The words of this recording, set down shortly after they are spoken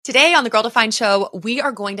Today on the Girl Defined Show, we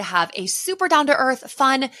are going to have a super down-to-earth,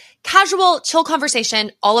 fun, casual, chill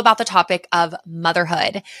conversation all about the topic of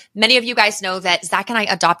motherhood. Many of you guys know that Zach and I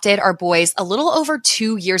adopted our boys a little over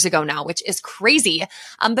 2 years ago now, which is crazy.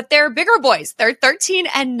 But they're bigger boys. They're 13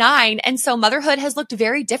 and 9. And so motherhood has looked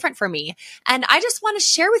very different for me. And I just want to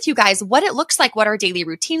share with you guys what it looks like, what our daily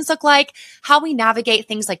routines look like, how we navigate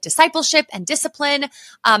things like discipleship and discipline,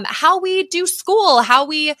 how we do school, how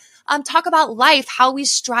we talk about life, how we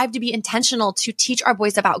strive to be intentional to teach our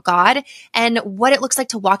boys about God and what it looks like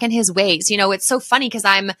to walk in his ways. You know, it's so funny because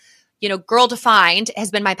I'm, Girl Defined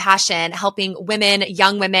has been my passion, helping women,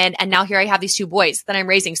 young women. And now here I have these 2 boys that I'm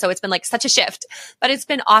raising. So it's been like such a shift, but it's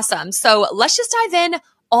been awesome. So let's just dive in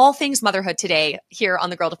all things motherhood today here on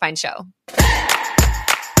the Girl Defined Show.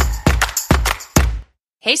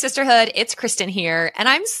 Hey sisterhood, it's Kristen here, and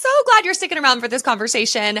I'm so glad you're sticking around for this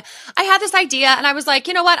conversation. I had this idea and I was like,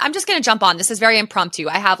 you know what? I'm just going to jump on. This is very impromptu.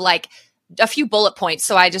 I have like a few bullet points,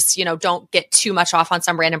 so I just, don't get too much off on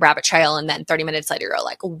some random rabbit trail. And then 30 minutes later, you're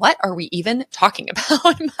like, what are we even talking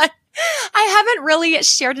about? But I haven't really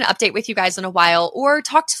shared an update with you guys in a while or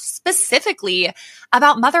talked specifically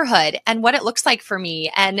about motherhood and what it looks like for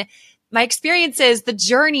me. And my experiences, the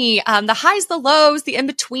journey, the highs, the lows, the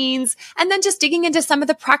in-betweens, and then just digging into some of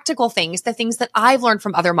the practical things, the things that I've learned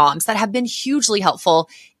from other moms that have been hugely helpful,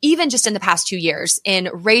 even just in the past 2 years in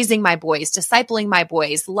raising my boys, discipling my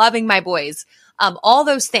boys, loving my boys, all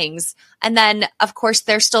those things. And then, of course,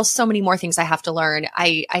 there's still so many more things I have to learn.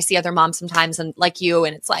 I see other moms sometimes and like you,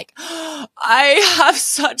 and it's like, I have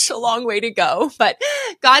such a long way to go, but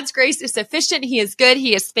God's grace is sufficient. He is good.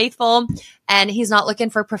 He is faithful, and he's not looking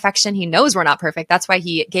for perfection. He knows we're not perfect. That's why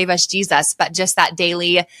he gave us Jesus. But just that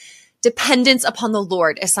daily dependence upon the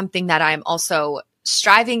Lord is something that I'm also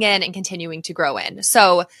striving in and continuing to grow in.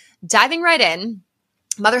 So diving right in.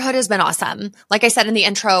 Motherhood has been awesome. Like I said in the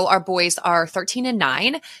intro, our boys are 13 and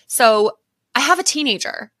 9. So I have a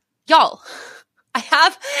teenager. Y'all, I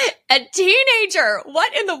have a teenager.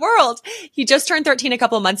 What in the world? He just turned 13 a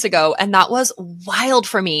couple of months ago. And that was wild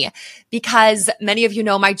for me because many of you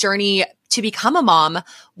know my journey to become a mom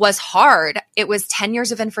was hard. It was 10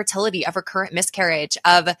 years of infertility, of recurrent miscarriage,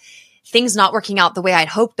 of things not working out the way I'd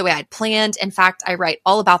hoped, the way I'd planned. In fact, I write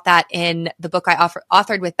all about that in the book I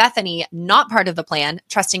authored with Bethany, Not Part of the Plan,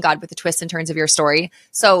 Trusting God with the Twists and Turns of Your Story.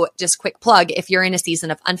 So just quick plug, if you're in a season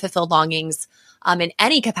of unfulfilled longings in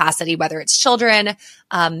any capacity, whether it's children,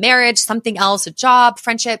 marriage, something else, a job,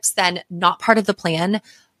 friendships, then Not Part of the Plan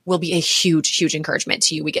will be a huge, huge encouragement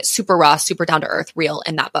to you. We get super raw, super down to earth, real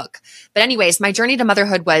in that book. But anyways, my journey to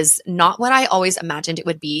motherhood was not what I always imagined it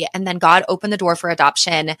would be. And then God opened the door for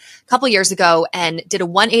adoption a couple years ago and did a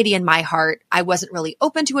 180 in my heart. I wasn't really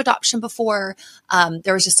open to adoption before.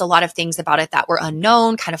 There was just a lot of things about it that were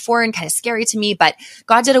unknown, kind of foreign, kind of scary to me. But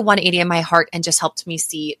God did a 180 in my heart and just helped me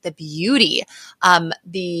see the beauty,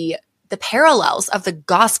 the parallels of the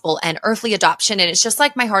gospel and earthly adoption. And it's just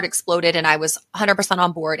like my heart exploded and I was 100%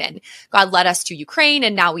 on board, and God led us to Ukraine,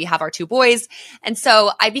 and now we have our 2 boys. And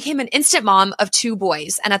so I became an instant mom of 2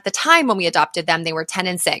 boys. And at the time when we adopted them, they were 10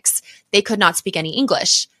 and 6. They could not speak any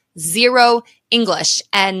English, 0 English.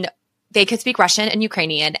 And they could speak Russian and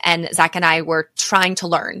Ukrainian. And Zach and I were trying to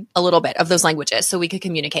learn a little bit of those languages so we could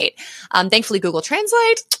communicate. Thankfully, Google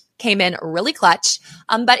Translate came in really clutch.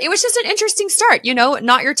 But it was just an interesting start,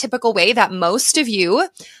 not your typical way that most of you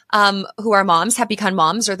who are moms have become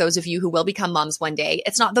moms, or those of you who will become moms one day.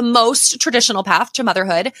 It's not the most traditional path to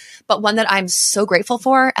motherhood, but one that I'm so grateful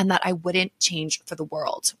for and that I wouldn't change for the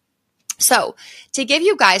world. So to give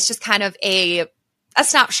you guys just kind of a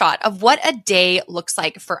snapshot of what a day looks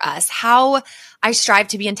like for us, how I strive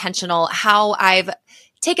to be intentional, how I've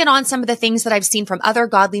taken on some of the things that I've seen from other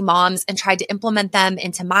godly moms and tried to implement them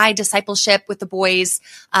into my discipleship with the boys.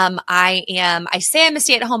 I say I'm a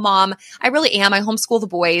stay-at-home mom. I really am. I homeschool the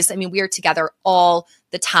boys. I mean, we are together all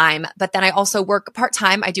the time, but then I also work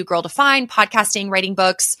part-time. I do Girl Defined, podcasting, writing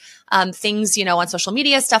books, things, on social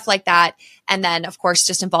media, stuff like that. And then of course,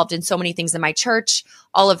 just involved in so many things in my church,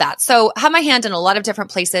 all of that. So I have my hand in a lot of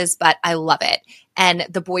different places, but I love it. And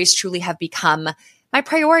the boys truly have become my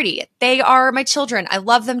priority. They are my children. I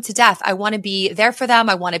love them to death. I want to be there for them.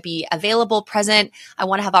 I want to be available, present. I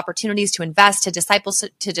want to have opportunities to invest, to disciple,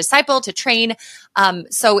 to train.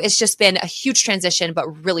 So it's just been a huge transition, but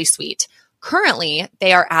really sweet. Currently,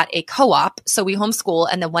 they are at a co-op. So we homeschool,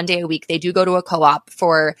 and then one day a week, they do go to a co-op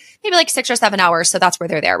for maybe like 6 or 7 hours. So that's where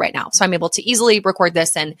they're there right now. So I'm able to easily record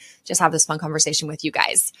this and just have this fun conversation with you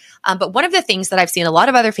guys. But one of the things that I've seen a lot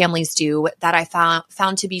of other families do that I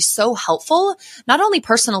found to be so helpful, not only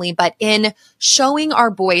personally, but in showing our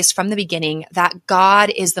boys from the beginning that God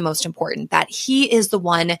is the most important, that He is the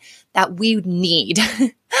one that we need.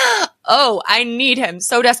 Oh, I need Him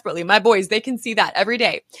so desperately. My boys, they can see that every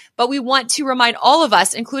day. But we want to remind all of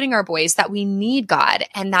us, including our boys, that we need God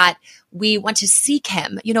and that we want to seek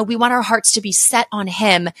Him. We want our hearts to be set on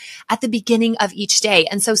Him at the beginning of each day.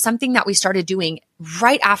 And so something that we started doing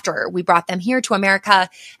right after we brought them here to America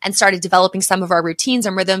and started developing some of our routines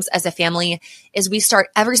and rhythms as a family is we start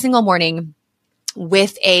every single morning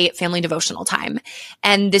with a family devotional time.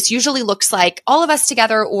 And this usually looks like all of us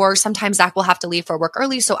together, or sometimes Zach will have to leave for work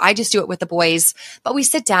early. So I just do it with the boys, but we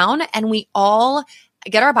sit down and we all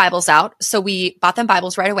get our Bibles out. So we bought them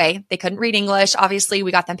Bibles right away. They couldn't read English. Obviously,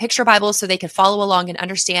 we got them picture Bibles so they could follow along and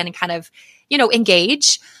understand and kind of,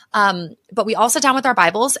 engage. But we all sit down with our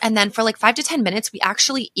Bibles, and then for like 5 to 10 minutes, we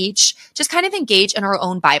actually each just kind of engage in our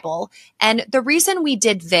own Bible. And the reason we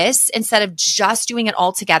did this instead of just doing it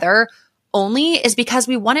all together only is because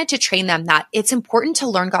we wanted to train them that it's important to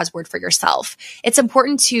learn God's word for yourself. It's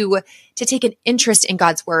important to take an interest in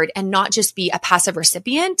God's word and not just be a passive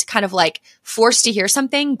recipient, kind of like forced to hear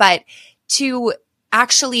something, but to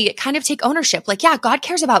actually kind of take ownership. Like, yeah, God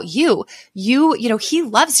cares about you. He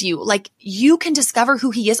loves you. Like, you can discover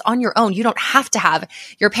who He is on your own. You don't have to have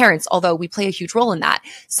your parents, although we play a huge role in that.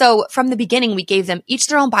 So from the beginning, we gave them each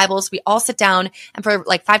their own Bibles. We all sit down, and for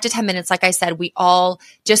like 5 to 10 minutes, like I said, we all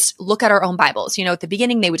just look at our own Bibles. At the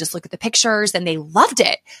beginning, they would just look at the pictures and they loved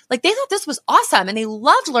it. Like, they thought this was awesome and they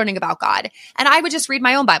loved learning about God. And I would just read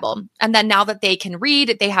my own Bible. And then now that they can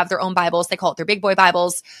read, they have their own Bibles. They call it their big boy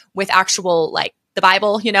Bibles with actual the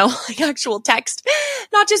Bible, like actual text,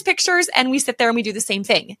 not just pictures. And we sit there and we do the same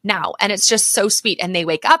thing now. And it's just so sweet. And they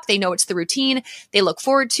wake up, they know it's the routine. They look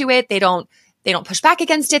forward to it. They don't push back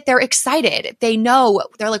against it. They're excited. They know,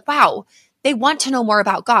 they're like, wow, they want to know more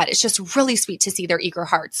about God. It's just really sweet to see their eager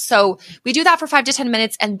hearts. So we do that for 5 to 10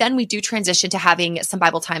 minutes, and then we do transition to having some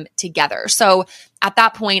Bible time together. So at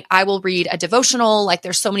that point, I will read a devotional. Like,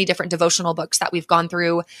 there's so many different devotional books that we've gone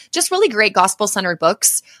through, just really great gospel-centered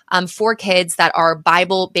books for kids that are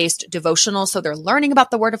Bible-based devotional. So they're learning about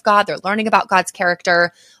the Word of God. They're learning about God's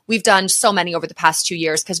character. We've done so many over the past 2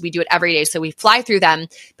 years because we do it every day. So we fly through them,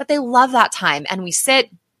 but they love that time. And we sit,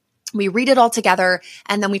 we read it all together,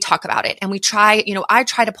 and then we talk about it. And we try, I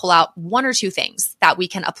try to pull out 1 or 2 things that we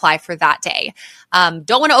can apply for that day. Don't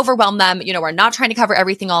want to overwhelm them. We're not trying to cover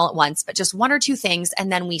everything all at once, but just 1 or 2 things. And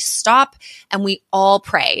then we stop and we all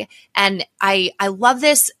pray. And I love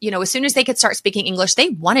this. As soon as they could start speaking English, they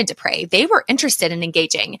wanted to pray. They were interested in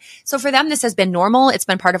engaging. So for them, this has been normal. It's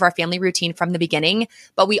been part of our family routine from the beginning,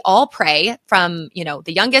 but we all pray from,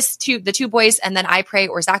 the youngest to the 2 boys. And then I pray,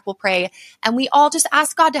 or Zach will pray. And we all just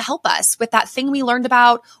ask God to help us with that thing we learned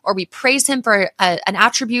about, or we praise Him for an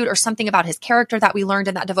attribute or something about His character that we learned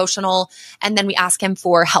in that devotional. And then we ask Him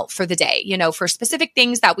for help for the day, for specific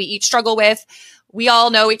things that we each struggle with. We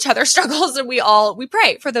all know each other's struggles, and we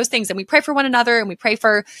pray for those things, and we pray for one another, and we pray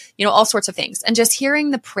for, all sorts of things. And just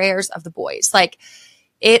hearing the prayers of the boys, like,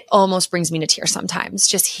 it almost brings me to tears sometimes,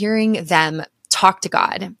 just hearing them talk to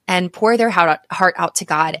God and pour their heart out to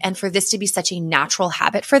God. And for this to be such a natural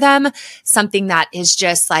habit for them, something that is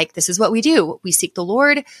just like, this is what we do. We seek the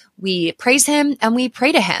Lord, we praise Him, and we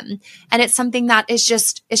pray to Him. And it's something that is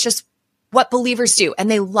just, it's just what believers do, and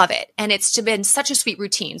they love it. And it's been such a sweet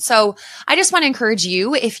routine. So I just want to encourage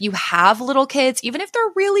you, if you have little kids, even if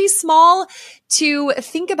they're really small, to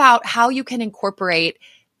think about how you can incorporate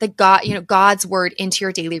God's word into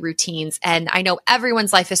your daily routines. And I know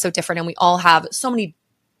everyone's life is so different, and we all have so many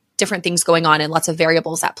different things going on and lots of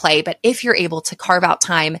variables at play. But if you're able to carve out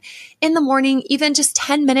time in the morning, even just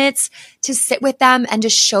 10 minutes to sit with them and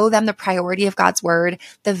just show them the priority of God's word,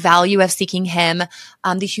 the value of seeking Him,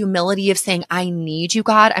 the humility of saying, I need you,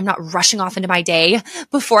 God. I'm not rushing off into my day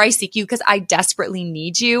before I seek you because I desperately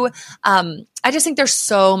need you. I just think there's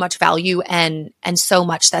so much value and so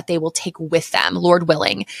much that they will take with them, Lord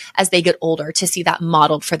willing, as they get older, to see that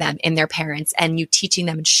modeled for them in their parents, and you teaching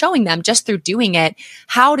them and showing them just through doing it,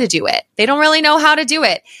 how to do it. They don't really know how to do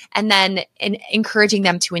it. And then encouraging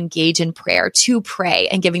them to engage in prayer, to pray,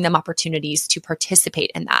 and giving them opportunities to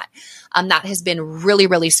participate in that. That has been really,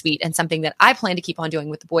 really sweet, and something that I plan to keep on doing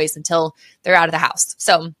with the boys until they're out of the house.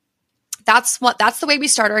 So that's the way we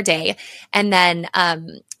start our day. And then,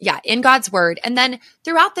 in God's word. And then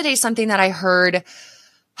throughout the day, something that I heard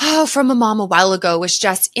from a mom a while ago was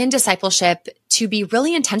just in discipleship to be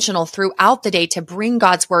really intentional throughout the day to bring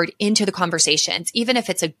God's word into the conversations, even if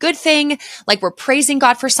it's a good thing, like we're praising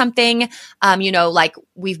God for something. Like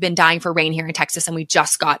we've been dying for rain here in Texas and we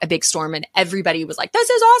just got a big storm and everybody was like, this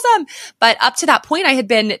is awesome. But up to that point, I had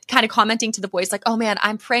been kind of commenting to the boys like, oh man,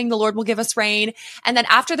 I'm praying the Lord will give us rain. And then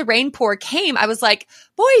after the rain pour came, I was like,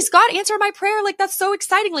 boys, God answered my prayer. Like that's so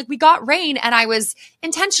exciting. Like we got rain. And I was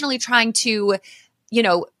intentionally trying to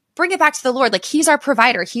bring it back to the Lord. Like he's our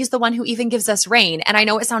provider. He's the one who even gives us rain. And I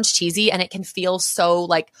know it sounds cheesy and it can feel so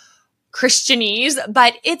like Christianese,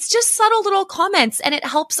 but it's just subtle little comments and it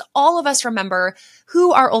helps all of us remember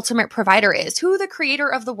who our ultimate provider is, who the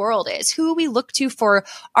creator of the world is, who we look to for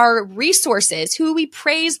our resources, who we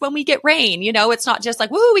praise when we get rain. It's not just like,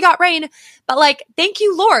 woohoo, we got rain, but like, thank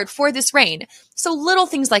you, Lord, for this rain. So little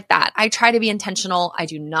things like that. I try to be intentional. I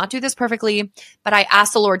do not do this perfectly, but I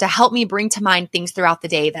ask the Lord to help me bring to mind things throughout the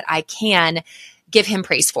day that I can give him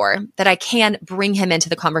praise for, that I can bring him into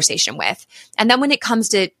the conversation with. And then when it comes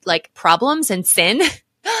to like problems and sin,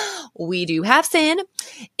 we do have sin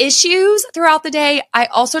issues throughout the day. I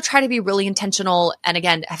also try to be really intentional. And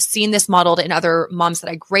again, I've seen this modeled in other moms that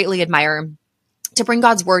I greatly admire to bring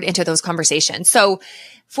God's word into those conversations. So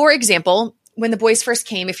for example, when the boys first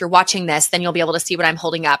came, if you're watching this, then you'll be able to see what I'm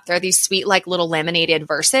holding up. They're these sweet, like little laminated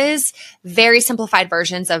verses, very simplified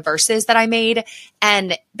versions of verses that I made.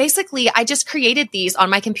 And basically I just created these on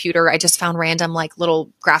my computer. I just found random like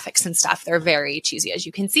little graphics and stuff. They're very cheesy, as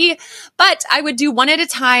you can see, but I would do one at a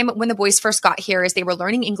time when the boys first got here as they were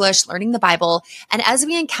learning English, learning the Bible. And as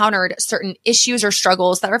we encountered certain issues or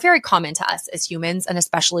struggles that are very common to us as humans, and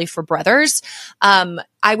especially for brothers,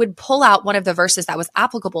 I would pull out one of the verses that was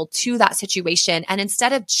applicable to that situation. And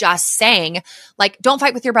instead of just saying like, don't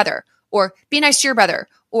fight with your brother or be nice to your brother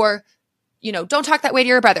or, don't talk that way to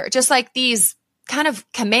your brother, just like these kind of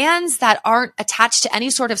commands that aren't attached to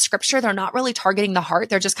any sort of scripture. They're not really targeting the heart.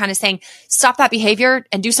 They're just kind of saying, stop that behavior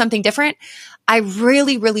and do something different. I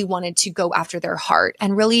really, really wanted to go after their heart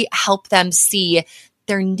and really help them see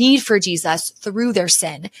their need for Jesus through their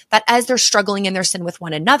sin, that as they're struggling in their sin with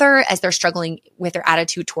one another, as they're struggling with their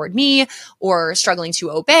attitude toward me or struggling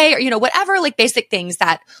to obey or, whatever, like basic things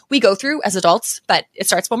that we go through as adults, but it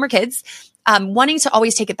starts when we're kids, wanting to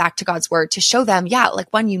always take it back to God's word to show them, yeah,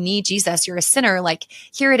 like one, you need Jesus, you're a sinner, like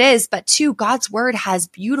here it is. But two, God's word has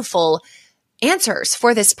beautiful answers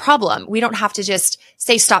for this problem. We don't have to just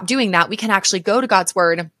say, stop doing that. We can actually go to God's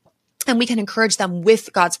word and we can encourage them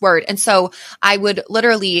with God's word. And so I would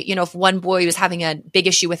literally, if one boy was having a big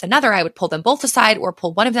issue with another, I would pull them both aside or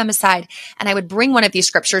pull one of them aside. And I would bring one of these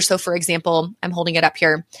scriptures. So for example, I'm holding it up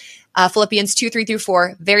here. Philippians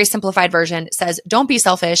 2:3-4, very simplified version, says, don't be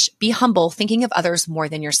selfish, be humble, thinking of others more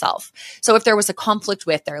than yourself. So if there was a conflict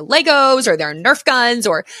with their Legos or their Nerf guns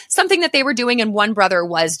or something that they were doing and one brother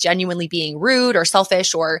was genuinely being rude or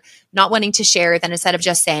selfish or not wanting to share, then instead of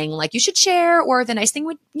just saying like, you should share, or the nice thing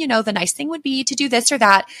would be to do this or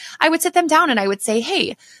that, I would sit them down and I would say,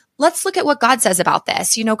 hey, let's look at what God says about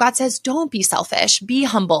this. God says, don't be selfish, be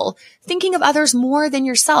humble, thinking of others more than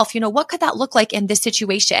yourself. What could that look like in this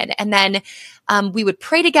situation? And then we would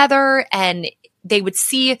pray together and they would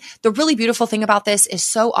see. The really beautiful thing about this is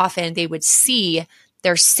so often they would see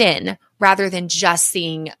their sin rather than just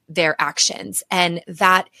seeing their actions. And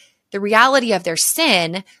that the reality of their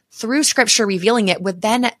sin through scripture revealing it would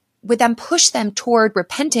then push them toward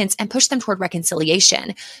repentance and push them toward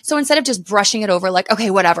reconciliation. So instead of just brushing it over like,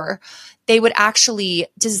 okay, whatever, they would actually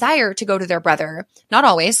desire to go to their brother. Not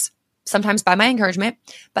always, sometimes by my encouragement,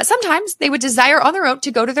 but sometimes they would desire on their own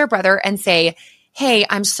to go to their brother and say, hey,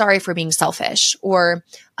 I'm sorry for being selfish, or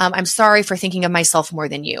I'm sorry for thinking of myself more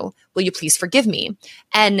than you. Will you please forgive me?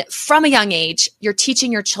 And from a young age, you're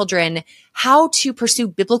teaching your children how to pursue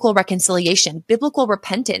biblical reconciliation, biblical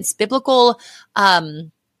repentance, biblical,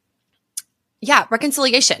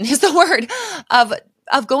 reconciliation is the word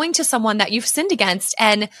of going to someone that you've sinned against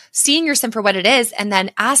and seeing your sin for what it is and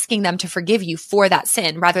then asking them to forgive you for that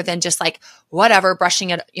sin rather than just like whatever, brushing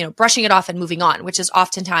it off and moving on, which is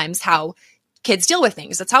oftentimes how kids deal with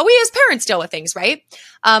things. That's how we as parents deal with things, right?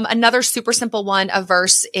 Another super simple one, a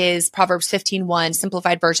verse is Proverbs 15:1,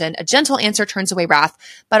 simplified version. A gentle answer turns away wrath,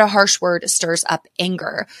 but a harsh word stirs up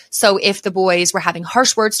anger. So if the boys were having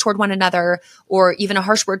harsh words toward one another or even a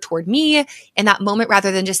harsh word toward me in that moment,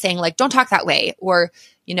 rather than just saying like, don't talk that way, or,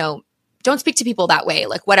 don't speak to people that way,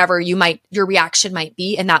 like whatever your reaction might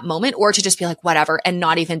be in that moment, or to just be like, whatever, and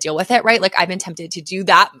not even deal with it, right? Like I've been tempted to do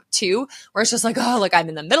that too, where it's just like, oh, like I'm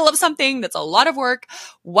in the middle of something that's a lot of work,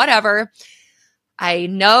 whatever. I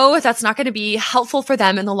know that's not going to be helpful for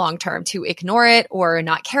them in the long term to ignore it or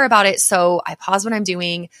not care about it. So I pause what I'm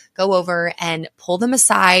doing, go over and pull them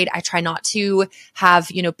aside. I try not to have,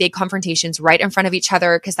 big confrontations right in front of each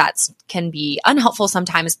other because that can be unhelpful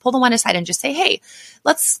sometimes. Pull the one aside and just say, hey,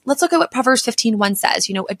 let's look at what Proverbs 15:1 says.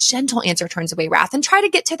 A gentle answer turns away wrath, and try to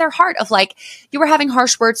get to their heart of like, you were having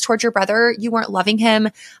harsh words towards your brother. You weren't loving him.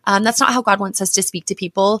 That's not how God wants us to speak to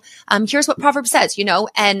people. Here's what Proverbs says,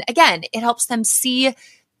 and again, it helps them see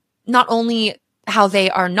not only how they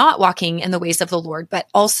are not walking in the ways of the Lord, but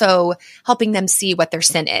also helping them see what their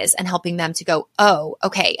sin is and helping them to go, oh,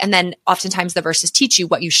 okay. And then oftentimes the verses teach you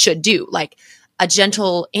what you should do. Like a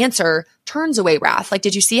gentle answer turns away wrath. Like,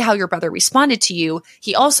 did you see how your brother responded to you?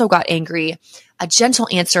 He also got angry. A gentle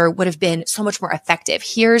answer would have been so much more effective.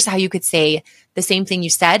 Here's how you could say the same thing you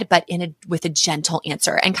said, but with a gentle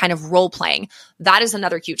answer and kind of role playing. That is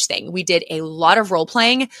another huge thing. We did a lot of role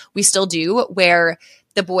playing. We still do, where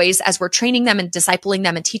the boys, as we're training them and discipling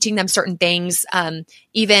them and teaching them certain things,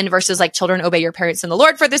 even verses like children, obey your parents in the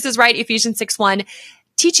Lord, for this is right, Ephesians 6:1,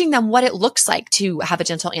 teaching them what it looks like to have a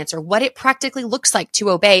gentle answer, what it practically looks like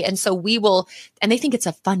to obey. And so we will, and they think it's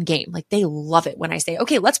a fun game. Like they love it when I say,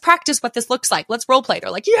 okay, let's practice what this looks like. Let's role play.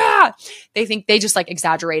 They're like, yeah, they think they just like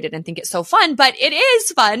exaggerate it and think it's so fun, but it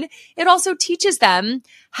is fun. It also teaches them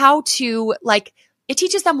how to it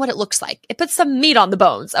teaches them what it looks like. It puts some meat on the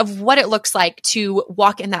bones of what it looks like to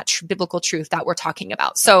walk in that biblical truth that we're talking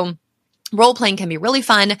about. So role playing can be really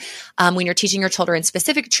fun when you're teaching your children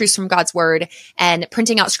specific truths from God's word and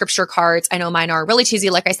printing out scripture cards. I know mine are really cheesy.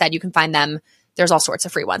 Like I said, you can find them. There's all sorts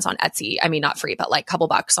of free ones on Etsy. I mean, not free, but like a couple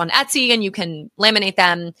bucks on Etsy, and you can laminate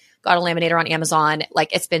them. Got a laminator on Amazon.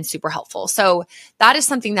 Like it's been super helpful. So that is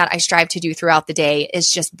something that I strive to do throughout the day, is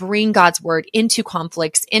just bring God's word into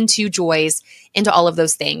conflicts, into joys, into all of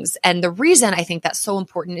those things. And the reason I think that's so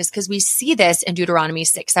important is because we see this in Deuteronomy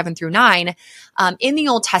 6:7-9 in the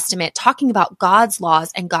Old Testament, talking about God's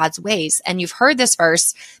laws and God's ways. And you've heard this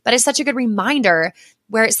verse, but it's such a good reminder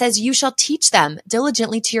where it says, you shall teach them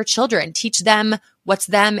diligently to your children. Teach them what's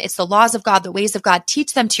them. It's the laws of God, the ways of God.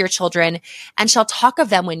 Teach them to your children, and shall talk of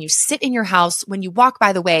them when you sit in your house, when you walk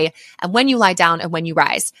by the way, and when you lie down and when you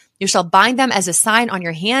rise. You shall bind them as a sign on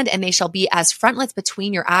your hand, and they shall be as frontlets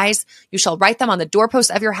between your eyes. You shall write them on the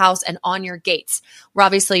doorposts of your house and on your gates. We're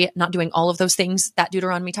obviously not doing all of those things that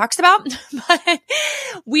Deuteronomy talks about, but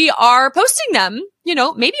we are posting them,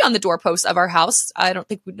 maybe on the doorposts of our house. I don't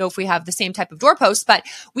think we know if we have the same type of doorposts, but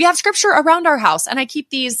we have scripture around our house. And I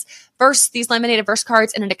keep these laminated verse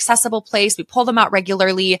cards in an accessible place. We pull them out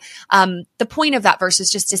regularly. The point of that verse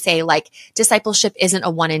is just to say, like, discipleship isn't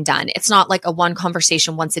a one and done. It's not like a one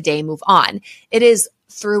conversation once a day, move on. It is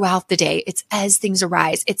throughout the day. It's as things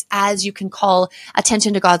arise. It's as you can call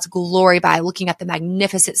attention to God's glory by looking at the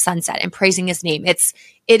magnificent sunset and praising his name.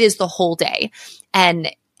 It is the whole day.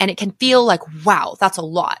 And it can feel like, wow, that's a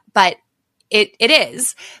lot, but it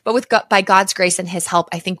is. But by God's grace and his help,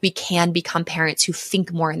 I think we can become parents who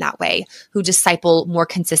think more in that way, who disciple more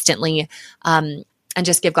consistently, and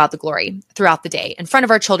just give God the glory throughout the day in front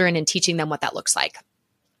of our children and teaching them what that looks like.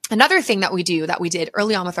 Another thing that we did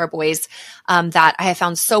early on with our boys, that I have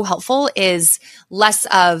found so helpful, is less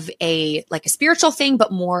of a spiritual thing,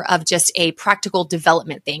 but more of just a practical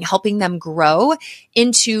development thing, helping them grow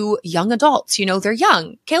into young adults. They're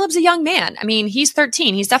young. Caleb's a young man. I mean, he's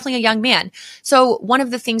 13. He's definitely a young man. So one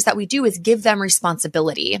of the things that we do is give them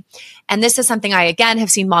responsibility. And this is something I, again,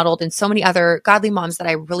 have seen modeled in so many other godly moms that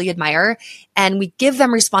I really admire. And we give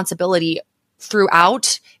them responsibility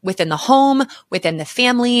throughout, within the home, within the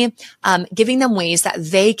family, giving them ways that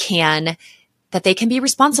they can be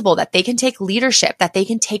responsible, that they can take leadership, that they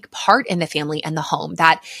can take part in the family and the home,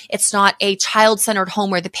 that it's not a child-centered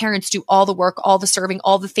home where the parents do all the work, all the serving,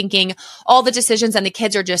 all the thinking, all the decisions, and the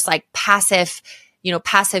kids are just like passive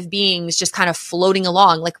beings just kind of floating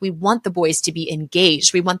along. Like, we want the boys to be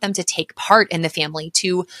engaged. We want them to take part in the family,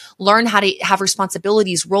 to learn how to have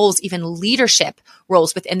responsibilities, roles, even leadership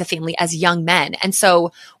roles within the family as young men. And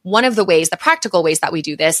so one of the ways, the practical ways that we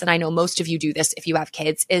do this, and I know most of you do this if you have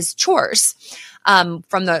kids, is chores. From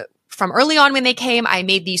early on when they came, I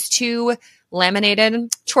made these 2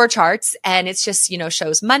 laminated chore charts, and it's just,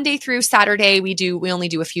 shows Monday through Saturday. We only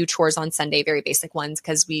do a few chores on Sunday, very basic ones,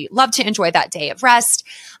 because we love to enjoy that day of rest.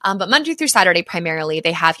 But Monday through Saturday, primarily,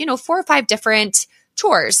 they have, 4 or 5 different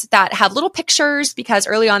chores that have little pictures, because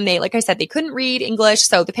early on like I said, they couldn't read English.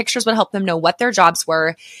 So the pictures would help them know what their jobs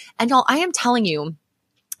were. And y'all, I am telling you,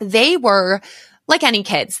 they were like any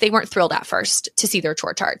kids, they weren't thrilled at first to see their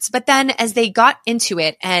chore charts. But then as they got into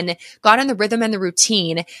it and got in the rhythm and the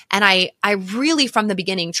routine, and I really from the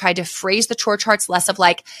beginning tried to phrase the chore charts less of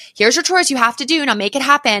like, here's your chores you have to do, now make it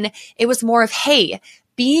happen. It was more of, hey,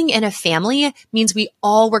 being in a family means we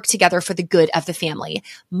all work together for the good of the family.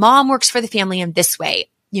 Mom works for the family in this way.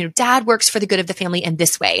 Dad works for the good of the family in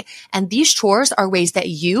this way. And these chores are ways that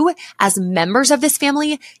you, as members of this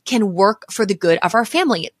family, can work for the good of our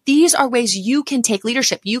family. These are ways you can take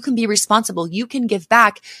leadership. You can be responsible. You can give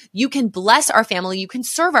back. You can bless our family. You can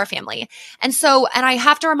serve our family. And I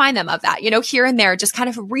have to remind them of that, here and there, just kind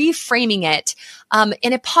of reframing it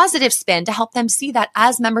in a positive spin to help them see that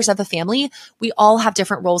as members of a family, we all have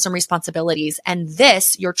different roles and responsibilities. And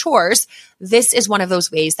your chores, this is one of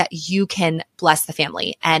those ways that you can bless the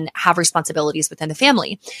family and have responsibilities within the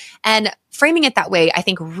family. And framing it that way, I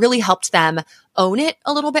think really helped them own it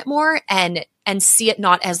a little bit more and see it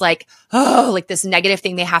not as like, oh, like this negative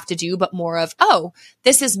thing they have to do, but more of, oh,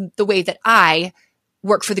 this is the way that I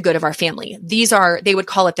work for the good of our family. They would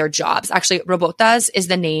call it their jobs. Actually, robotas is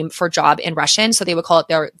the name for job in Russian. So they would call it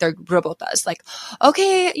their robotas. Like,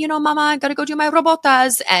 okay, mama, I gotta go do my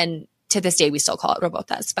robotas. And to this day, we still call it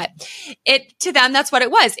robotas, but to them, that's what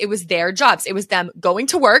it was. It was their jobs. It was them going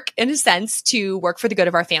to work in a sense to work for the good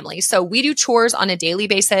of our family. So we do chores on a daily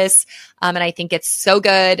basis. And I think it's so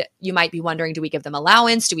good. You might be wondering, do we give them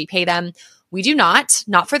allowance? Do we pay them? We do not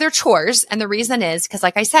for their chores. And the reason is because,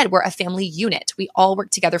 like I said, we're a family unit. We all work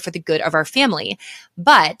together for the good of our family,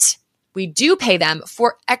 but we do pay them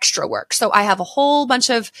for extra work. So I have a whole bunch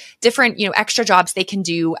of different, extra jobs they can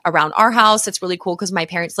do around our house. It's really cool because my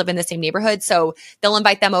parents live in the same neighborhood. So they'll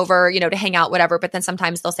invite them over, to hang out, whatever. But then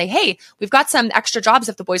sometimes they'll say, hey, we've got some extra jobs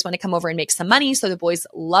if the boys want to come over and make some money. So the boys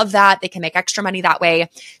love that. They can make extra money that way.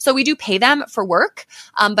 So we do pay them for work.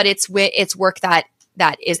 But it's work that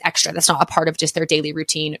is extra. That's not a part of just their daily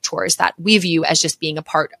routine chores that we view as just being a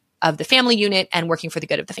part of the family unit and working for the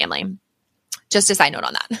good of the family. Just a side note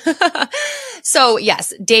on that. So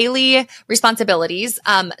yes, daily responsibilities.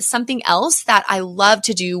 Something else that I love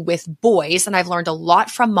to do with boys, and I've learned a lot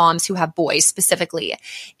from moms who have boys specifically,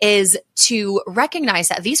 is to recognize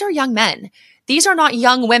that these are young men. These are not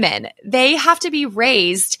young women. They have to be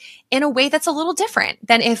raised in a way that's a little different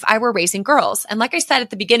than if I were raising girls. And like I said at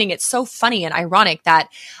the beginning, it's so funny and ironic that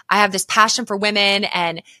I have this passion for women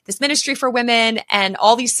and this ministry for women and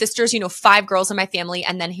all these sisters, 5 girls in my family.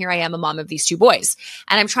 And then here I am, a mom of these 2 boys.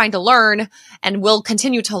 And I'm trying to learn and will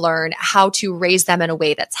continue to learn how to raise them in a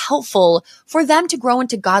way that's helpful for them to grow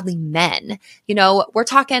into godly men. We're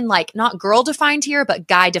talking like not girl defined here, but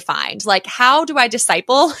guy defined. Like, how do I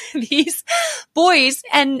disciple these boys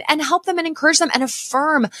and help them and encourage them and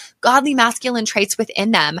affirm godly masculine traits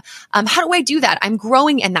within them? How do I do that? I'm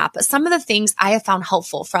growing in that. But some of the things I have found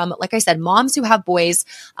helpful from, like I said, moms who have boys,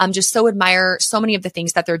 just so admire so many of the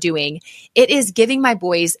things that they're doing. It is giving my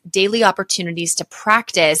boys daily opportunities to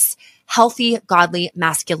practice healthy, godly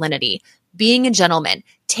masculinity, being a gentleman,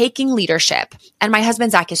 taking leadership. And my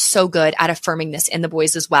husband, Zach, is so good at affirming this in the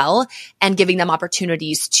boys as well and giving them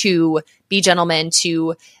opportunities to be gentlemen,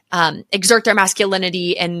 to exert their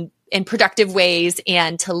masculinity in productive ways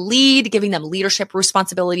and to lead, giving them leadership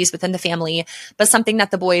responsibilities within the family. But something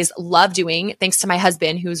that the boys love doing, thanks to my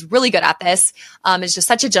husband, who's really good at this, is just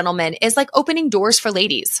such a gentleman, is like opening doors for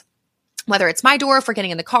ladies. Whether it's my door for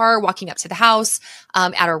getting in the car, walking up to the house,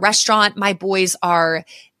 at a restaurant, my boys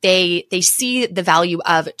they see the value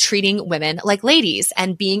of treating women like ladies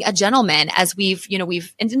and being a gentleman, as we've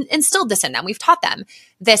instilled this in them. We've taught them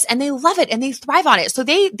this and they love it and they thrive on it. So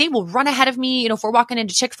they will run ahead of me. If we're walking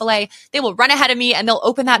into Chick-fil-A, they will run ahead of me and they'll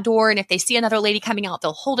open that door. And if they see another lady coming out,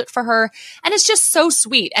 they'll hold it for her. And it's just so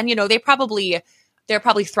sweet. And, they'll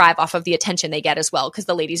probably thrive off of the attention they get as well. Cause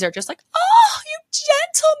the ladies are just like, oh, you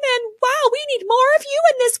gentlemen. Wow. We need more of you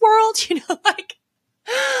in this world. Like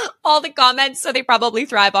all the comments. So they probably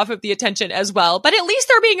thrive off of the attention as well, but at least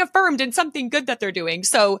they're being affirmed in something good that they're doing.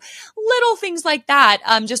 So little things like that,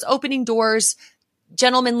 just opening doors,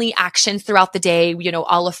 gentlemanly actions throughout the day,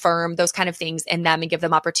 I'll affirm those kind of things in them and give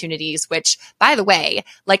them opportunities, which, by the way,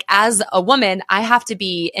 like as a woman, I have to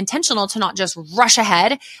be intentional to not just rush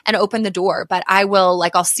ahead and open the door, but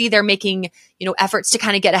I'll see they're making, efforts to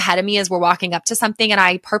kind of get ahead of me as we're walking up to something. And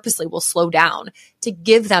I purposely will slow down to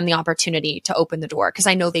give them the opportunity to open the door because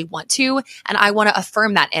I know they want to, and I want to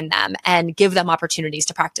affirm that in them and give them opportunities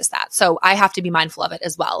to practice that. So I have to be mindful of it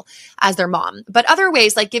as well as their mom. But other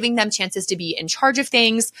ways, like giving them chances to be in charge of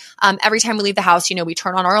things. Every time we leave the house, we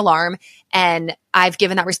turn on our alarm and I've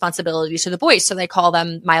given that responsibility to the boys. So they call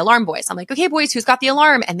them my alarm boys. I'm like, okay, boys, who's got the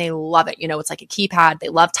alarm? And they love it. It's like a keypad. They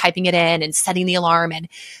love typing it in and setting the alarm. And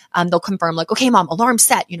they'll confirm like, okay, mom, alarm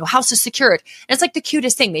set, house is secured. And it's like the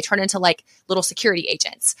cutest thing. They turn into like little security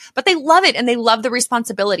agents, but they love it and they love the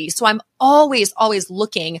responsibility. So I'm always, always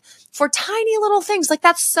looking for tiny little things like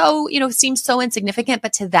that's so, seems so insignificant,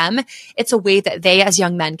 but to them, it's a way that they as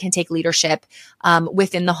young men can take leadership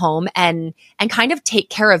within the home and kind of take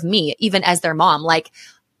care of me, even as their mom. Like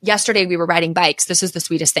yesterday we were riding bikes. This is the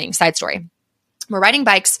sweetest thing. Side story. We're riding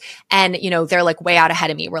bikes and, they're like way out ahead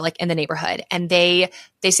of me. We're like in the neighborhood and they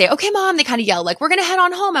say, okay, mom, they kind of yell like, we're going to head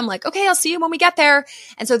on home. I'm like, okay, I'll see you when we get there.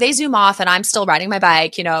 And so they zoom off and I'm still riding my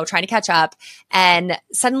bike, trying to catch up. And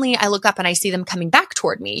suddenly I look up and I see them coming back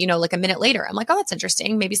toward me, like a minute later. I'm like, oh, that's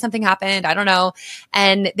interesting. Maybe something happened. I don't know.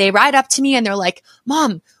 And they ride up to me and they're like,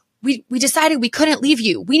 mom, we decided we couldn't leave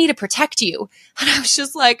you. We need to protect you. And I was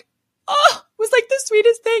just like, oh, it was like the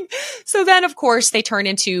sweetest thing. So then, of course, they turn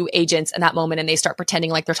into agents in that moment and they start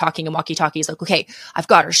pretending like they're talking in walkie-talkies. Like, okay, I've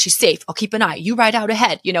got her. She's safe. I'll keep an eye. You ride out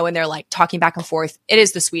ahead, and they're like talking back and forth. It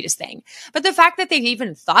is the sweetest thing. But the fact that they've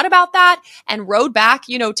even thought about that and rode back,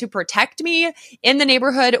 to protect me in the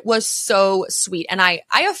neighborhood was so sweet. And I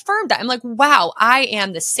affirmed that. I'm like, wow, I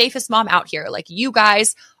am the safest mom out here. Like you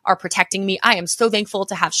guys are protecting me. I am so thankful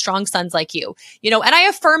to have strong sons like you, and I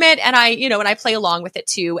affirm it and I play along with it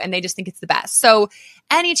too. And they just think it's the best. So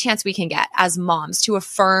any chance we can get as moms to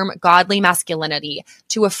affirm godly masculinity,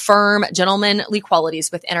 to affirm gentlemanly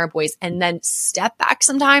qualities within our boys, and then step back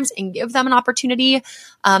sometimes and give them an opportunity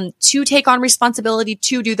to take on responsibility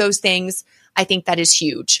to do those things, I think that is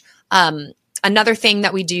huge. Another thing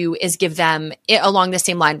that we do is give them, along the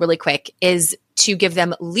same line really quick, is to give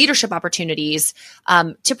them leadership opportunities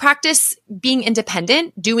to practice being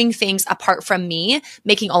independent, doing things apart from me,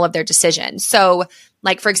 making all of their decisions. So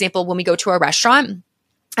like, for example, when we go to a restaurant,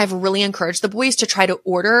 I've really encouraged the boys to try to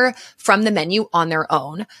order from the menu on their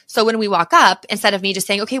own. So when we walk up, instead of me just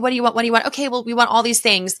saying, okay, what do you want? What do you want? Okay, well, we want all these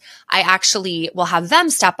things. I actually will have them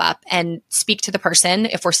step up and speak to the person,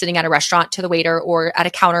 if we're sitting at a restaurant, to the waiter or at a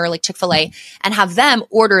counter like Chick-fil-A, and have them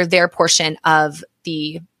order their portion of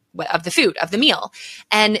the food, of the meal.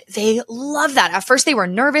 And they love that. At first they were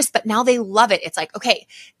nervous, but now they love it. It's like, okay,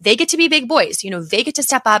 they get to be big boys. They get to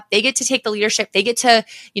step up. They get to take the leadership. They get to,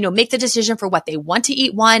 make the decision for what they want to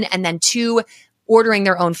eat, one, and then two, ordering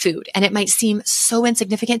their own food. And it might seem so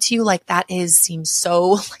insignificant to you, like seems so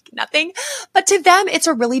like nothing, but to them, it's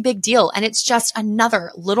a really big deal. And it's just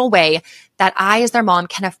another little way that I, as their mom,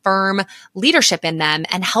 can affirm leadership in them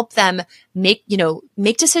and help them make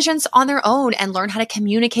decisions on their own and learn how to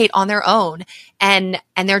communicate on their own. And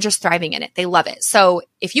they're just thriving in it. They love it. So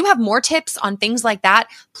if you have more tips on things like that,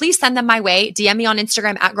 please send them my way. DM me on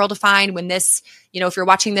Instagram @GirlDefine when this, if you're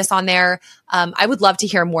watching this on there. I would love to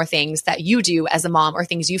hear more things that you do as a mom or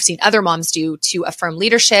things you've seen other moms do to affirm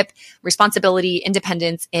leadership, responsibility,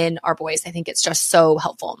 independence in our boys. I think it's just so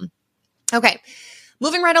helpful. Okay.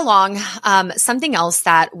 Moving right along, something else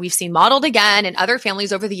that we've seen modeled again in other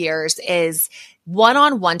families over the years is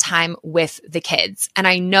one-on-one time with the kids. And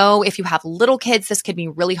I know if you have little kids, this could be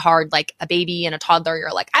really hard, like a baby and a toddler.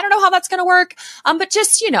 You're like, I don't know how that's going to work. But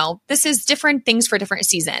just, this is different things for different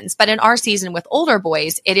seasons. But in our season with older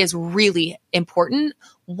boys, it is really important,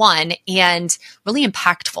 one, and really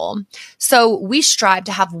impactful. So we strive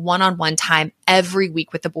to have one-on-one time every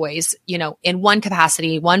week with the boys, in one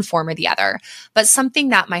capacity, one form or the other. But something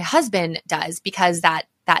that my husband does, because that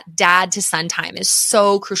dad to son time is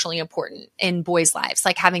so crucially important in boys' lives,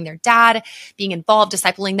 like having their dad, being involved,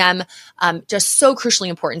 discipling them, just so crucially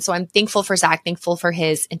important. So I'm thankful for Zach, thankful for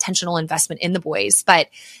his intentional investment in the boys. But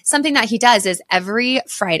something that he does is every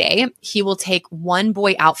Friday, he will take one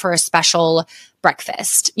boy out for a special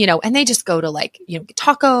breakfast, and they just go to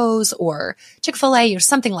tacos or Chick-fil-A or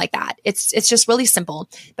something like that. It's just really simple,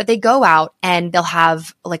 but they go out and they'll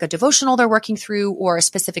have like a devotional they're working through or a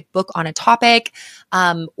specific book on a topic,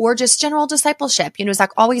 or just general discipleship. Zach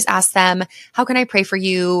always asks them, how can I pray for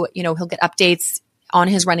you? He'll get updates on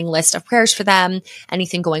his running list of prayers for them,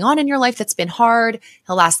 anything going on in your life that's been hard.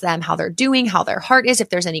 He'll ask them how they're doing, how their heart is. If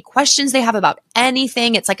there's any questions they have about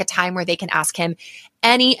anything, it's like a time where they can ask him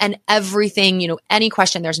any and everything, any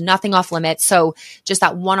question. There's nothing off limits. So just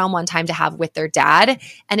that one-on-one time to have with their dad.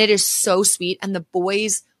 And it is so sweet. And the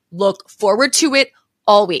boys look forward to it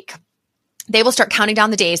all week. They will start counting down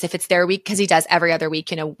the days if it's their week, because he does every other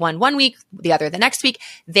week, one week, the other the next week.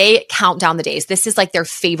 They count down the days. This is like their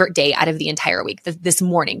favorite day out of the entire week, this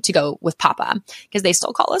morning, to go with Papa, because they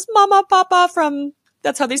still call us Mama, Papa from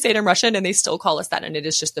That's how they say it in Russian, and they still call us that. And it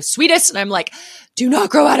is just the sweetest. And I'm like, do not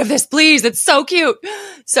grow out of this, please. It's so cute.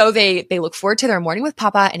 So they look forward to their morning with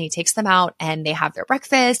Papa, and he takes them out and they have their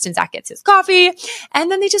breakfast, and Zach gets his coffee, and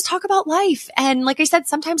then they just talk about life. And like I said,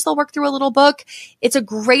 sometimes they'll work through a little book. It's a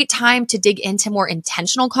great time to dig into more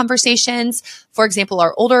intentional conversations. For example,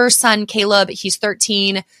 our older son, Caleb, he's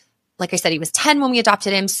 13. Like I said, he was 10 when we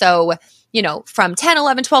adopted him. So, from 10,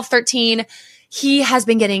 11, 12, 13, he has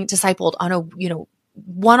been getting discipled on a,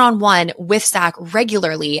 one-on-one with Zach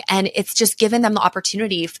regularly. And it's just given them the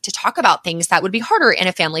opportunity to talk about things that would be harder in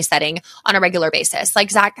a family setting on a regular basis. Like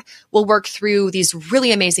Zach will work through these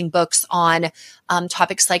really amazing books on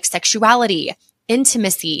topics like sexuality,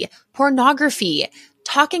 intimacy, pornography,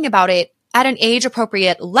 talking about it at an age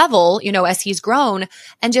appropriate level, as he's grown,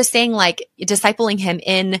 and just saying like discipling him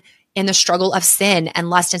in the struggle of sin and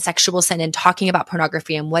lust and sexual sin, and talking about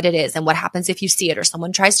pornography and what it is and what happens if you see it or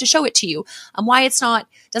someone tries to show it to you, why it's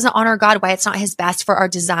doesn't honor God, why it's not his best for our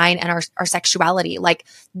design and our sexuality, like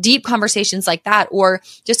deep conversations like that, or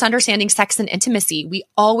just understanding sex and intimacy. We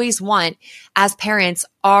always want, as parents,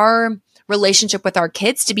 our relationship with our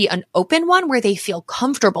kids to be an open one where they feel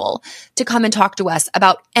comfortable to come and talk to us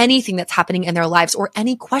about anything that's happening in their lives or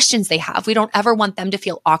any questions they have. We don't ever want them to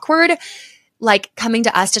feel awkward, like coming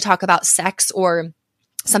to us to talk about sex or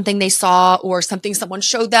something they saw or something someone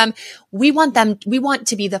showed them. We want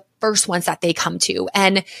to be the first ones that they come to.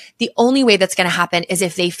 And the only way that's going to happen is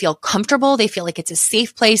if they feel comfortable, they feel like it's a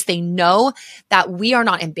safe place. They know that we are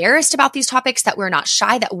not embarrassed about these topics, that we're not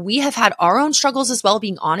shy, that we have had our own struggles as well,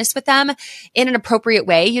 being honest with them in an appropriate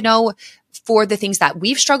way, for the things that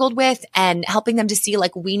we've struggled with, and helping them to see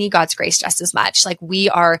like we need God's grace just as much. Like we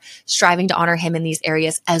are striving to honor him in these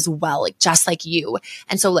areas as well, like just like you.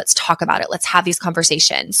 And so let's talk about it. Let's have these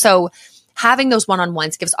conversations. So having those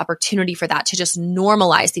one-on-ones gives opportunity for that to just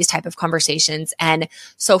normalize these type of conversations. And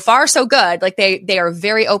so far, so good. Like they are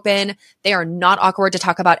very open. They are not awkward to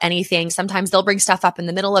talk about anything. Sometimes they'll bring stuff up in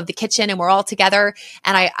the middle of the kitchen and we're all together.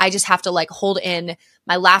 And I just have to like hold in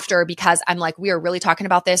my laughter because I'm like, we are really talking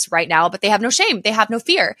about this right now, but they have no shame. They have no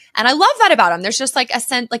fear. And I love that about them. There's just like a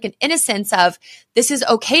sense, like an innocence of this is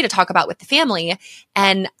okay to talk about with the family.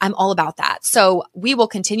 And I'm all about that. So we will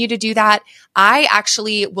continue to do that. I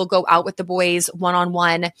actually will go out with the boys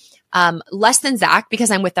one-on-one, less than Zach because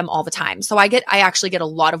I'm with them all the time. So I actually get a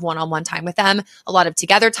lot of one-on-one time with them, a lot of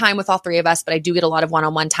together time with all three of us, but I do get a lot of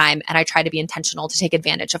one-on-one time. And I try to be intentional to take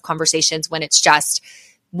advantage of conversations when it's just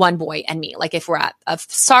one boy and me. Like if we're at a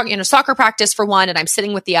soccer practice for one and I'm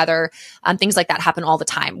sitting with the other, things like that happen all the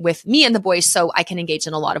time with me and the boys. So I can engage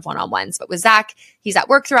in a lot of one-on-ones. But with Zach, he's at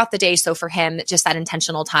work throughout the day. So for him, just that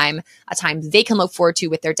intentional time, a time they can look forward to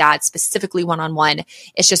with their dad, specifically one-on-one,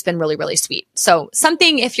 it's just been really, really sweet. So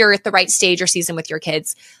something, if you're at the right stage or season with your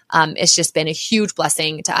kids, it's just been a huge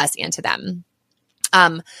blessing to us and to them.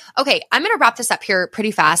 Okay, I'm going to wrap this up here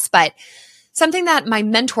pretty fast, but something that my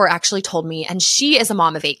mentor actually told me, and she is a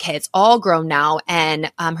mom of 8 kids, all grown now,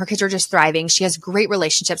 and her kids are just thriving. She has great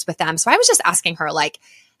relationships with them. So I was just asking her, like,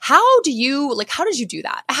 how did you do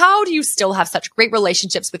that? How do you still have such great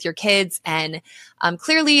relationships with your kids? And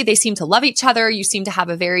clearly they seem to love each other. You seem to have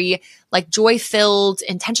a very like joy-filled,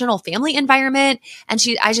 intentional family environment. And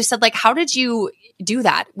I just said, like, how did you do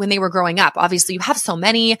that when they were growing up? Obviously you have so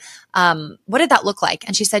many. What did that look like?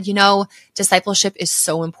 And she said, discipleship is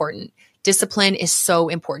so important. Discipline is so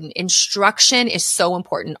important. Instruction is so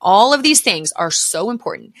important. All of these things are so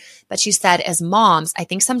important. But she said, as moms, I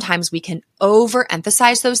think sometimes we can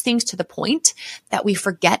overemphasize those things to the point that we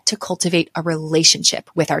forget to cultivate a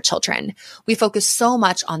relationship with our children. We focus so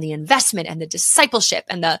much on the investment and the discipleship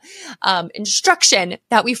and the instruction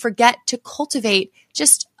that we forget to cultivate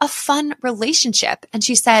just a fun relationship. And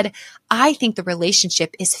she said, I think the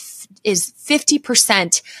relationship is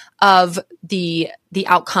 50% of the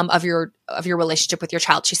outcome of your relationship with your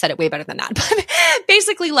child. She said it way better than that. But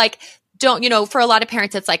basically, like, for a lot of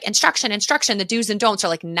parents, it's like instruction, the do's and don'ts are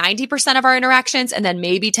like 90% of our interactions. And then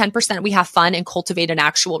maybe 10% we have fun and cultivate an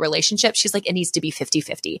actual relationship. She's like, it needs to be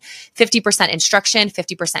 50-50, 50% instruction,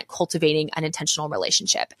 50% cultivating an intentional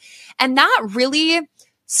relationship. And that really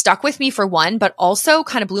stuck with me for one, but also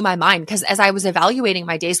kind of blew my mind because as I was evaluating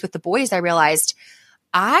my days with the boys, I realized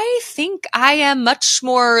I think I am much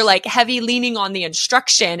more like heavy leaning on the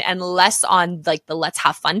instruction and less on like the let's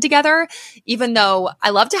have fun together. Even though I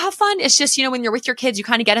love to have fun, it's just, when you're with your kids, you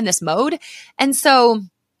kind of get in this mode. And so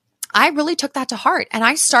I really took that to heart and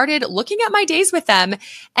I started looking at my days with them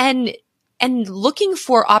and looking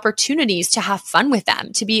for opportunities to have fun with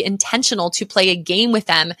them, to be intentional, to play a game with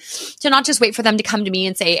them, to not just wait for them to come to me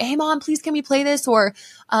and say, hey, mom, please, can we play this? Or,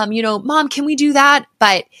 mom, can we do that?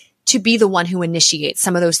 But to be the one who initiates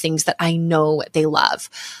some of those things that I know they love.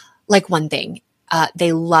 Like one thing,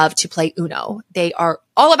 they love to play Uno. They are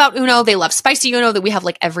all about Uno. They love spicy Uno, that we have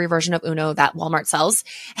like every version of Uno that Walmart sells,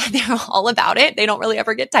 and they're all about it. They don't really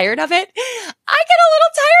ever get tired of it. I get a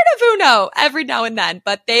little tired of Uno every now and then,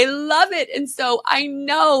 but they love it. And so I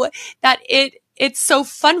know that it's so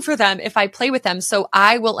fun for them if I play with them. So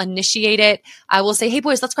I will initiate it. I will say, hey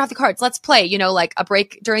boys, let's grab the cards. Let's play, like a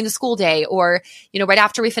break during the school day, or, right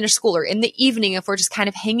after we finish school, or in the evening, if we're just kind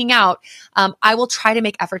of hanging out. I will try to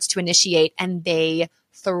make efforts to initiate, and they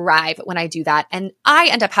thrive when I do that. And I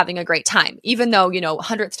end up having a great time. Even though,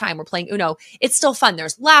 100th time we're playing Uno, it's still fun.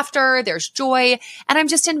 There's laughter, there's joy, and I'm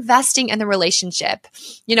just investing in the relationship.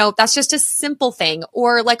 That's just a simple thing.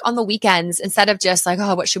 Or like on the weekends, instead of just like,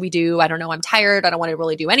 oh, what should we do? I don't know. I'm tired. I don't want to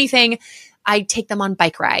really do anything. I take them on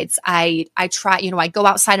bike rides. I try, I go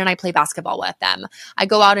outside and I play basketball with them. I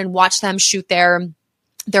go out and watch them shoot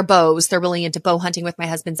their bows. They're really into bow hunting with my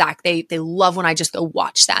husband, Zach. They love when I just go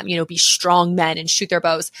watch them, be strong men and shoot their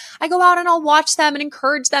bows. I go out and I'll watch them and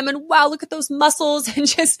encourage them, and wow, look at those muscles, and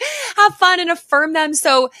just have fun and affirm them.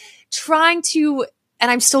 So trying to,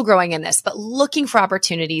 and I'm still growing in this, but looking for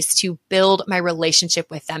opportunities to build my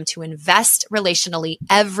relationship with them, to invest relationally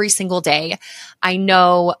every single day. I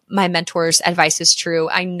know my mentor's advice is true.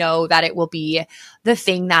 I know that it will be the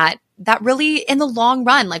thing that really in the long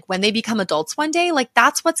run, like when they become adults one day, like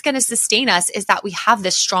that's what's going to sustain us, is that we have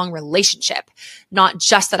this strong relationship. Not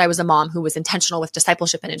just that I was a mom who was intentional with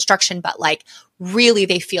discipleship and instruction, but like really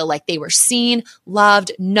they feel like they were seen,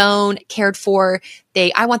 loved, known, cared for.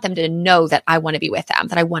 I want them to know that I want to be with them,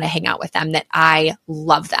 that I want to hang out with them, that I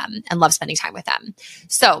love them and love spending time with them.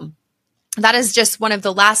 So that is just one of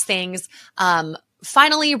the last things.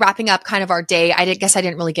 Finally, wrapping up kind of our day. I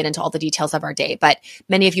didn't really get into all the details of our day, but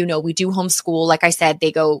many of you know we do homeschool. Like I said,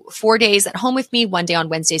 they go 4 days at home with me. 1 day on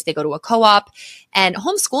Wednesdays, they go to a co-op. And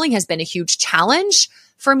homeschooling has been a huge challenge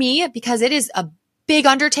for me because it is a big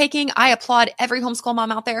undertaking. I applaud every homeschool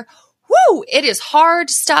mom out there. Woo! It is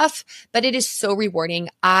hard stuff, but it is so rewarding.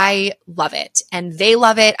 I love it, and they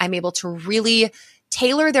love it. I'm able to really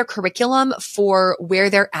tailor their curriculum for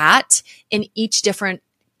where they're at in each different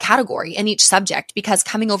category, in each subject, because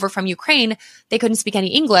coming over from Ukraine, they couldn't speak any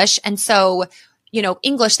English. And so,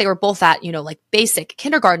 English, they were both at, like basic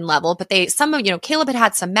kindergarten level, but Caleb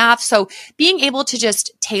had some math. So being able to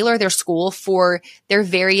just tailor their school for their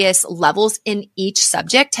various levels in each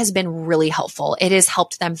subject has been really helpful. It has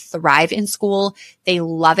helped them thrive in school. They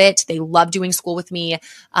love it. They love doing school with me.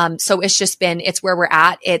 So it's where we're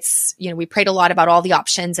at. It's, we prayed a lot about all the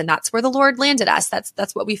options, and that's where the Lord landed us.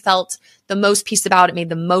 That's what we felt the most peace about. It made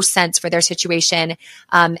the most sense for their situation.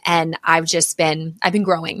 And I've been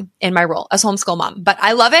growing in my role as homeschool mom, but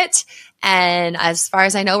I love it. And as far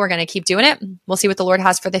as I know, we're going to keep doing it. We'll see what the Lord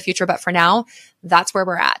has for the future. But for now, that's where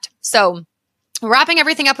we're at. So wrapping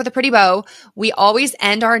everything up with a pretty bow, we always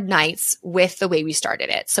end our nights with the way we started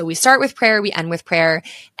it. So we start with prayer, we end with prayer,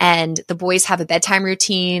 and the boys have a bedtime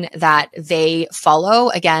routine that they follow.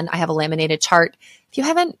 Again, I have a laminated chart. If you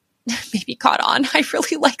haven't maybe caught on, I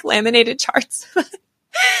really like laminated charts.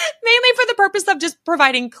 Mainly for the purpose of just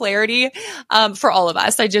providing clarity for all of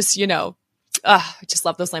us. I just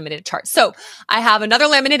love those laminated charts. So I have another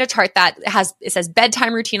laminated chart that says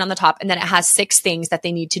bedtime routine on the top, and then it has 6 things that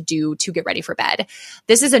they need to do to get ready for bed.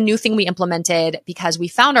 This is a new thing we implemented because we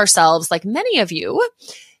found ourselves, like many of you,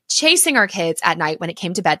 chasing our kids at night when it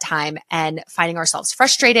came to bedtime and finding ourselves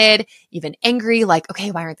frustrated, even angry, like,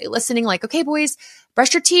 okay, why aren't they listening? Like, okay, boys,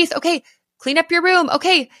 brush your teeth. Okay, clean up your room.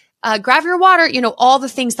 Okay, grab your water, all the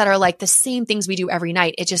things that are like the same things we do every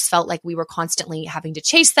night. It just felt like we were constantly having to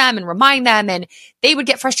chase them and remind them, and they would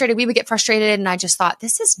get frustrated. We would get frustrated. And I just thought,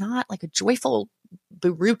 this is not like a joyful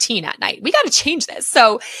routine at night. We got to change this.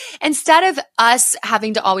 So instead of us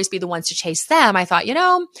having to always be the ones to chase them, I thought,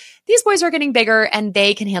 these boys are getting bigger and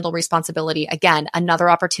they can handle responsibility. Again, another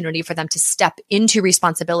opportunity for them to step into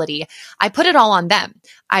responsibility. I put it all on them.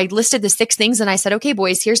 I listed the 6 things and I said, okay,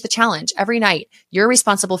 boys, here's the challenge. Every night, you're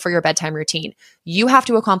responsible for your bedtime routine. You have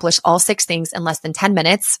to accomplish all 6 things in less than 10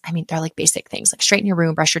 minutes. I mean, they're like basic things, like straighten your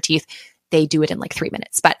room, brush your teeth. They do it in like 3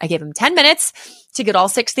 minutes, but I gave them 10 minutes to get all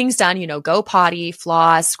 6 things done. Go potty,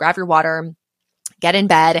 floss, grab your water, get in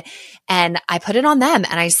bed. And I put it on them.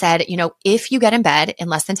 And I said, if you get in bed in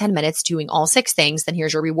less than 10 minutes doing all 6 things, then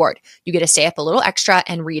here's your reward. You get to stay up a little extra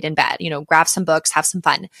and read in bed, grab some books, have some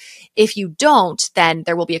fun. If you don't, then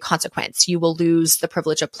there will be a consequence. You will lose the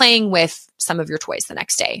privilege of playing with some of your toys the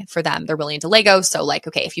next day. For them, they're really into Lego. So like,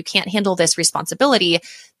 okay, if you can't handle this responsibility,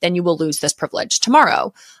 then you will lose this privilege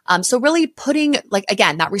tomorrow. So really putting, like,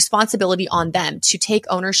 again, that responsibility on them to take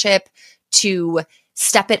ownership, to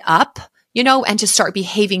step it up, and to start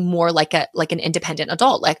behaving more like an independent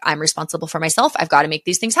adult. Like, I'm responsible for myself. I've got to make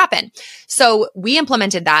these things happen. So we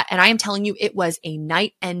implemented that. And I am telling you, it was a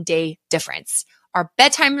night and day difference. Our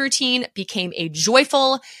bedtime routine became a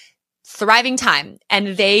joyful, thriving time,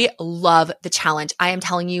 and they love the challenge. I am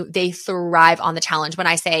telling you, they thrive on the challenge. When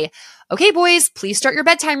I say, okay, boys, please start your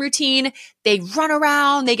bedtime routine, they run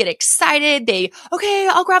around, they get excited. Okay,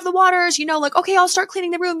 I'll grab the waters, okay, I'll start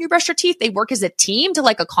cleaning the room. You brush your teeth. They work as a team to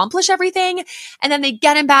accomplish everything. And then they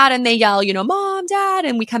get in bed and they yell, Mom, Dad,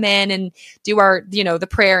 and we come in and do our, the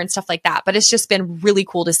prayer and stuff like that. But it's just been really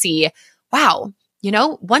cool to see, wow,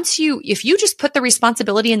 if you just put the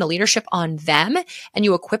responsibility and the leadership on them and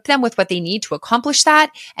you equip them with what they need to accomplish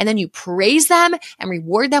that, and then you praise them and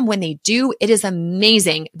reward them when they do, it is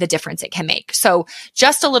amazing the difference it can make. So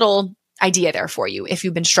just a little idea there for you. If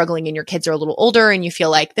you've been struggling and your kids are a little older and you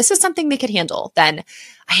feel like this is something they could handle, then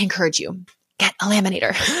I encourage you, get a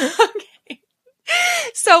laminator. Okay.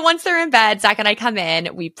 So once they're in bed, Zach and I come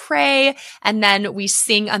in, we pray, and then we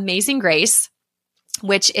sing Amazing Grace,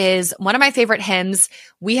 which is one of my favorite hymns.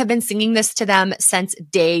 We have been singing this to them since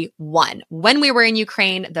day one. When we were in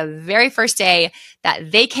Ukraine, the very first day that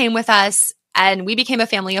they came with us, and we became a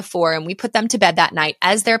family of 4, and we put them to bed that night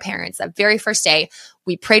as their parents. That very first day,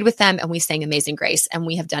 we prayed with them and we sang Amazing Grace, and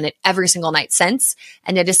we have done it every single night since.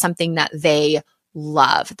 And it is something that they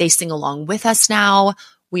love. They sing along with us now.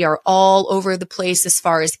 We are all over the place as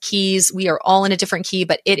far as keys. We are all in a different key,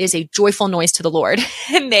 but it is a joyful noise to the Lord,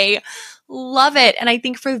 and they love it. And I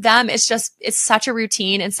think for them, it's such a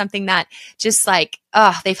routine and something that just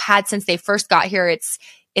they've had since they first got here.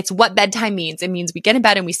 It's what bedtime means. It means we get in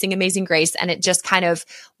bed and we sing Amazing Grace, and it just kind of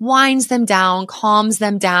winds them down, calms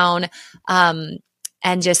them down, and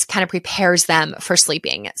just kind of prepares them for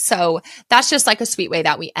sleeping. So that's just a sweet way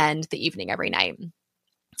that we end the evening every night.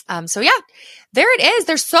 So yeah, there it is.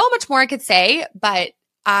 There's so much more I could say, but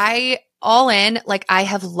I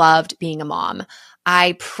have loved being a mom.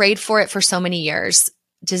 I prayed for it for so many years,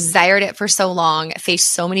 desired it for so long,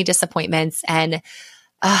 faced so many disappointments, and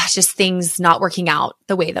just things not working out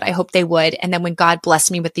the way that I hoped they would. And then when God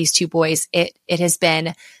blessed me with these 2 boys, it has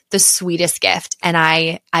been the sweetest gift. And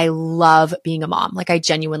I love being a mom. I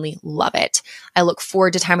genuinely love it. I look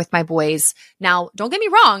forward to time with my boys. Now, don't get me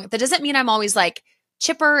wrong. That doesn't mean I'm always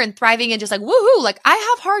chipper and thriving and just woohoo.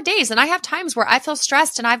 I have hard days and I have times where I feel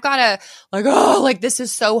stressed and I've got to this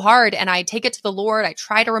is so hard. And I take it to the Lord. I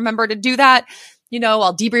try to remember to do that.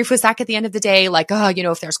 I'll debrief with Zach at the end of the day.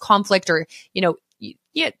 If there's conflict or,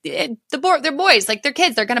 they're boys, they're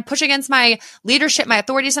kids, they're going to push against my leadership, my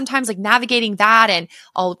authority sometimes, navigating that. And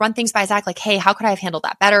I'll run things by Zach, hey, how could I have handled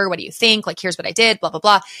that better? What do you think? Here's what I did, blah, blah,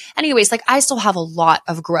 blah. Anyways, I still have a lot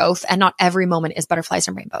of growth, and not every moment is butterflies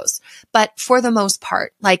and rainbows. But for the most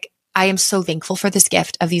part, I am so thankful for this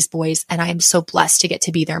gift of these boys, and I am so blessed to get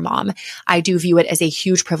to be their mom. I do view it as a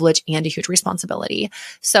huge privilege and a huge responsibility.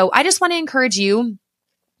 So I just want to encourage you,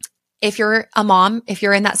 if you're a mom, if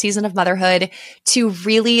you're in that season of motherhood, to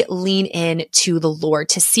really lean in to the Lord,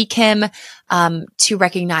 to seek Him, to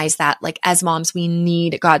recognize that as moms, we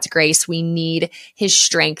need God's grace. We need His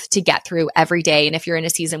strength to get through every day. And if you're in a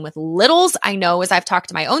season with littles, I know, as I've talked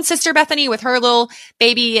to my own sister, Bethany, with her little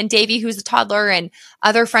baby, and Davy, who's a toddler, and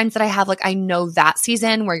other friends that I have, I know that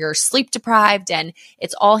season where you're sleep deprived and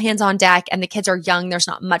it's all hands on deck and the kids are young. There's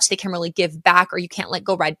not much they can really give back, or you can't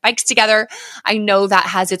go ride bikes together. I know that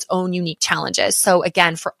has its own unique challenges. So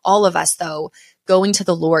again, for all of us though, going to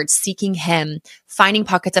the Lord, seeking Him, finding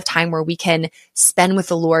pockets of time where we can spend with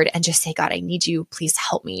the Lord and just say, God, I need you. Please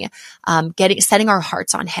help me. Setting our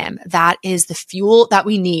hearts on Him. That is the fuel that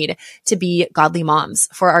we need to be godly moms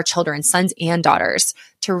for our children, sons and daughters,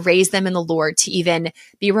 to raise them in the Lord, to even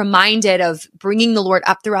be reminded of bringing the Lord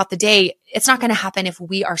up throughout the day. It's not going to happen if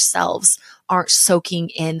we ourselves aren't soaking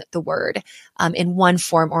in the Word in one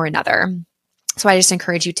form or another. So I just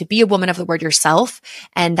encourage you to be a woman of the Word yourself,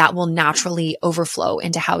 and that will naturally overflow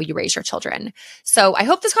into how you raise your children. So I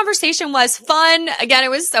hope this conversation was fun. Again, it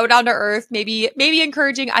was so down to earth, maybe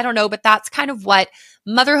encouraging. I don't know, but that's kind of what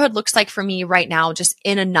motherhood looks like for me right now, just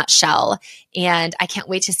in a nutshell. And I can't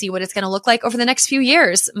wait to see what it's going to look like over the next few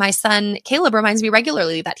years. My son, Caleb, reminds me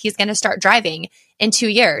regularly that he's going to start driving in 2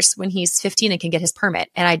 years when he's 15 and can get his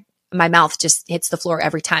permit. And my mouth just hits the floor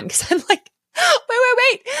every time because I'm like,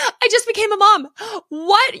 wait, I just became a mom.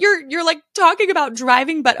 What? You're talking about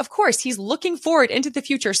driving, but of course he's looking forward into the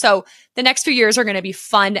future. So the next few years are going to be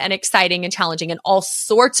fun and exciting and challenging in all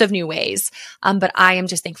sorts of new ways. But I am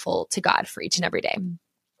just thankful to God for each and every day.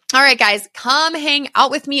 All right, guys, come hang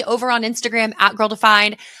out with me over on Instagram at Girl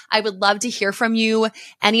Defined. I would love to hear from you.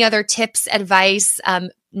 Any other tips, advice,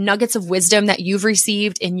 nuggets of wisdom that you've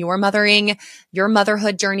received in your mothering, your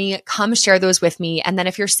motherhood journey, come share those with me. And then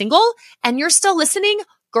if you're single and you're still listening,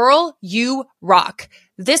 girl, you rock.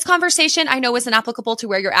 This conversation I know isn't applicable to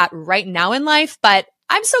where you're at right now in life, but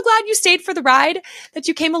I'm so glad you stayed for the ride, that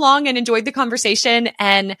you came along and enjoyed the conversation.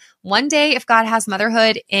 And one day, if God has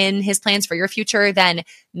motherhood in his plans for your future, then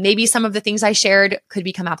maybe some of the things I shared could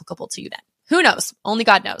become applicable to you then. Who knows? Only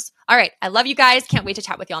God knows. All right. I love you guys. Can't wait to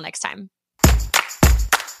chat with y'all next time.